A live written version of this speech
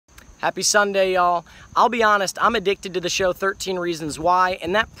Happy Sunday, y'all. I'll be honest, I'm addicted to the show 13 Reasons Why,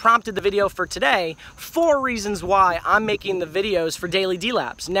 and that prompted the video for today, 4 reasons why I'm making the videos for Daily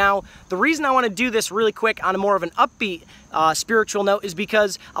D-Labs. Now, the reason I want to do this really quick on a more of an upbeat spiritual note is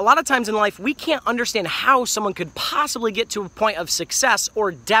because a lot of times in life we can't understand how someone could possibly get to a point of success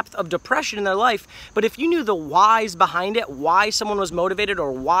or depth of depression in their life, but if you knew the whys behind it, why someone was motivated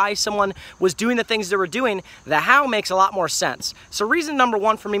or why someone was doing the things they were doing, the how makes a lot more sense. So reason number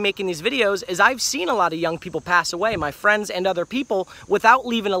 1 for me making these videos is I've seen a lot of young people pass away, my friends and other people, without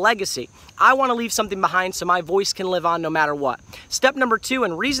leaving a legacy. I want to leave something behind so my voice can live on no matter what. Step number 2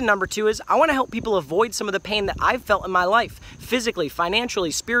 and reason number 2 is I want to help people avoid some of the pain that I've felt in my life. Physically,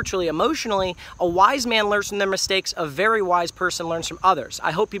 financially, spiritually, emotionally. A wise man learns from their mistakes, a very wise person learns from others.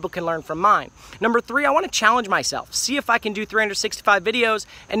 I hope people can learn from mine. Number 3, I want to challenge myself, see if I can do 365 videos.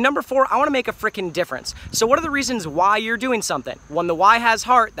 And number 4, I want to make a freaking difference. So what are the reasons why you're doing something? When the why has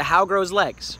heart, the how grows legs.